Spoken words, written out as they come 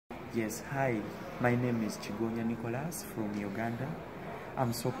Yes, hi. My name is Nicolas from Uganda.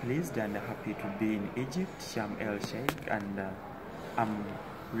 I'm so pleased and happy to be in Egypt, Sharm el-Sheikh, and I'm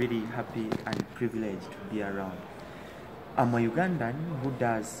really happy and privileged to be around. I'm a Ugandan who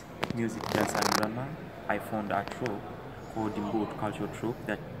does music, dance, and drama. I found a troupe called the Boat Cultural Troupe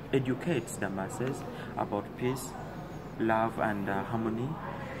that educates the masses about peace, love, and harmony.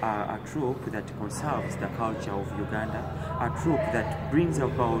 A troupe that conserves the culture of Uganda, a troupe that brings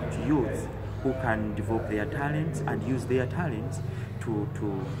about youth who can develop their talents and use their talents to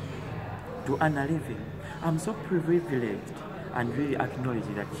earn a living. I'm so privileged and really acknowledge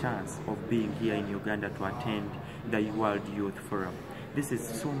the chance of being here in Uganda to attend the World Youth Forum. This is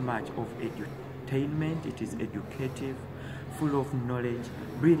so much of edutainment, it is educative, full of knowledge,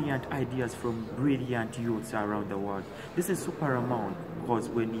 brilliant ideas from brilliant youths around the world. This is super paramount because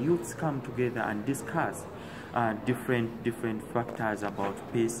when youths come together and discuss different factors about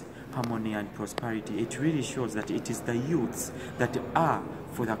peace, harmony, and prosperity, it really shows that it is the youths that are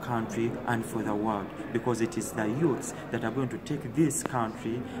for the country and for the world, because it is the youths that are going to take this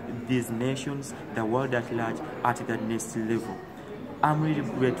country, these nations, the world at large at the next level. I'm really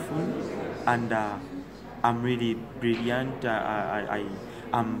grateful and I'm really brilliant.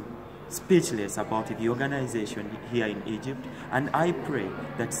 I'm speechless about the organization here in Egypt, and I pray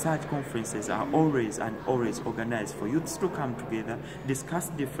that such conferences are always organized for youths to come together, discuss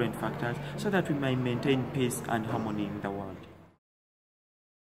different factors so that we may maintain peace and harmony in the world.